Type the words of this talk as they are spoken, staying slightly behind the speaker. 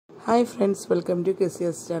Hi friends, welcome to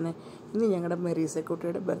KCS channel. ഇന്ന് ഞങ്ങളുടെ മെറീസ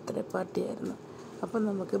കുട്ടിയുടെ ബർത്ത്ഡേ പാർട്ടി ആയിരുന്നു. അപ്പോൾ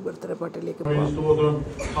നമുക്ക് ബർത്ത്ഡേ പാർട്ടിയിലേക്ക് പോകാം.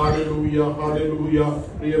 ഹല്ലേലൂയ ഹല്ലേലൂയ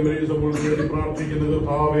പ്രിയ മെറീസ കുട്ടിക്ക് വേണ്ടി പ്രാർത്ഥിക്കുന്ന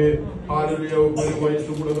കർത്താവേ ഹല്ലേലൂയ ഒരു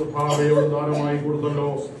വയസ്സ് കൂടെ കർത്താവേ ദാനമായി കൊടുത്തല്ലോ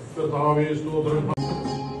കർത്താവേ സ്തോത്രം.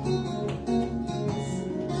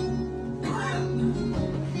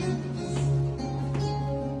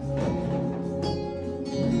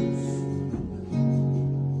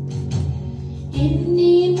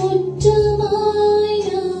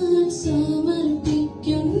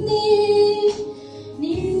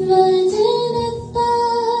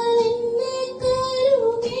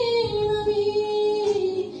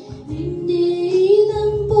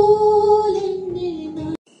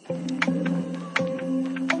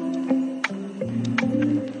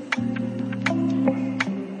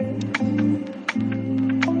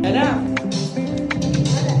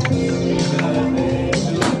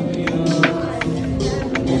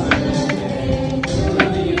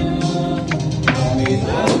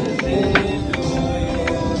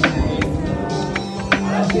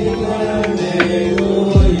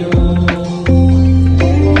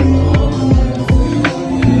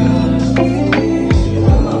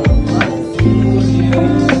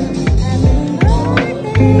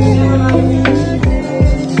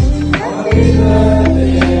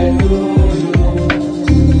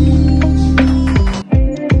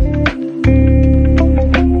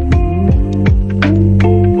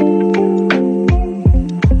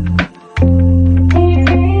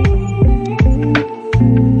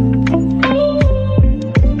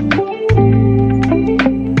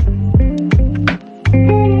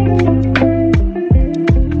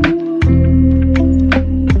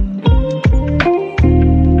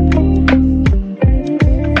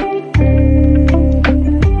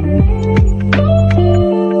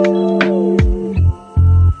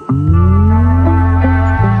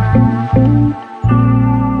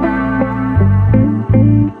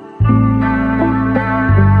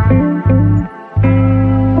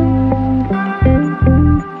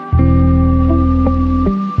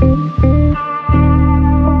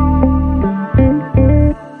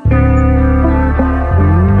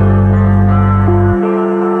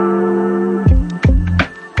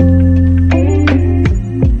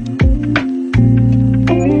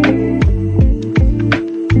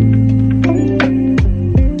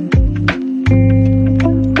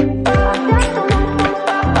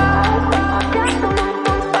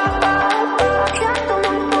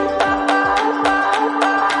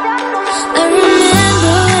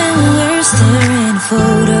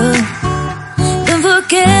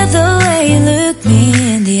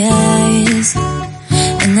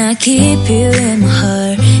 Keep you in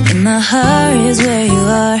my heart is where you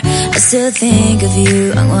are. I still think of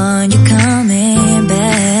you, I want you coming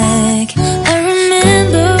back. I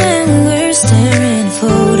remember when we were staring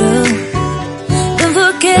photo. Don't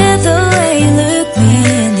forget the way you look me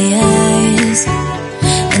in the eyes.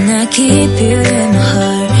 And I keep you in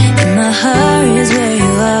my heart is where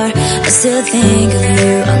you are. I still think of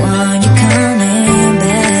you, I want you coming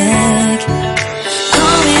back.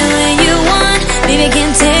 Call me when you want, baby, I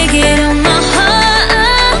can take it on my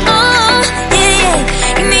heart, yeah, yeah.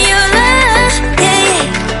 Give me your love, yeah, yeah.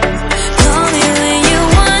 Call me when you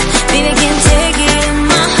want, baby, I can take it on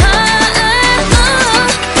my heart,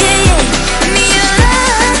 yeah, yeah. Give me your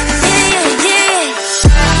love, yeah, yeah,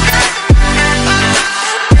 yeah.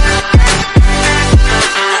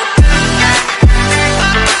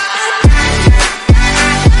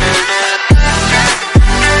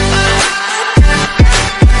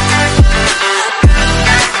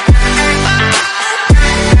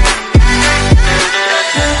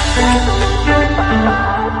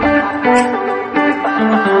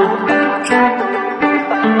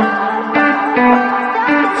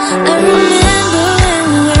 I remember when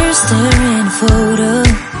we were staring photo.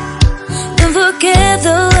 Don't forget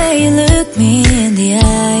the way you look me in the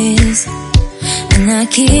eyes. And I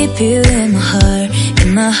keep you in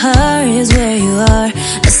my heart is where you are.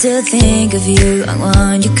 I still think of you, I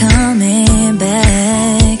want you coming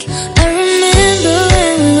back. I remember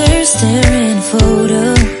when we were staring photo.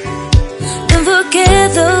 Don't forget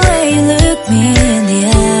the way you look me in the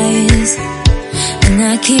eyes. And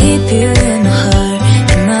I keep you in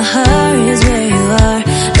my heart is where you are.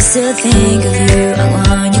 I still think of you, I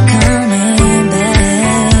want you